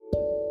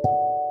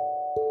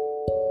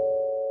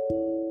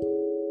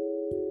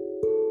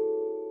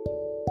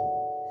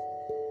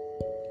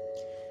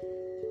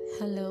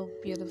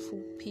beautiful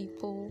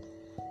people.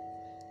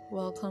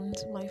 Welcome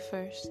to my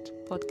first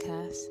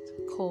podcast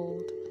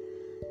called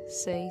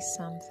Say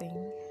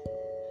Something.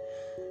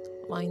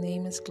 My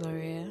name is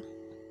Gloria,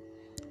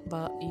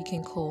 but you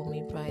can call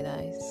me Bright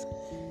Eyes.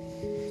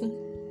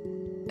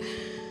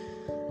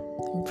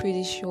 I'm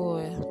pretty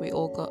sure we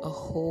all got a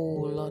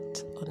whole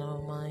lot on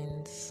our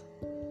minds.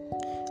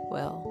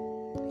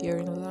 Well, you're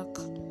in luck.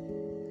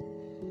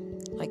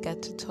 I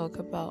get to talk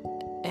about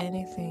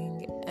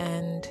anything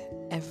and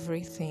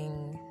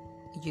everything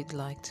you'd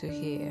like to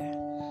hear.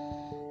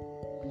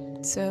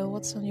 So,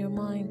 what's on your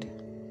mind?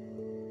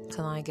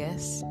 Can I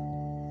guess?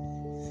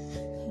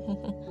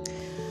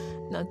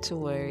 Not to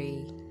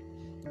worry,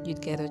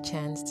 you'd get a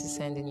chance to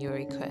send in your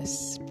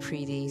requests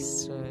pretty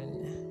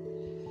soon.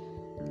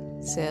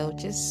 So,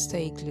 just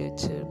stay glued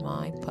to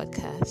my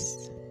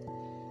podcast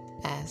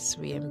as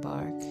we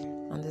embark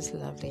on this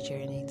lovely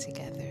journey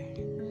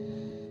together.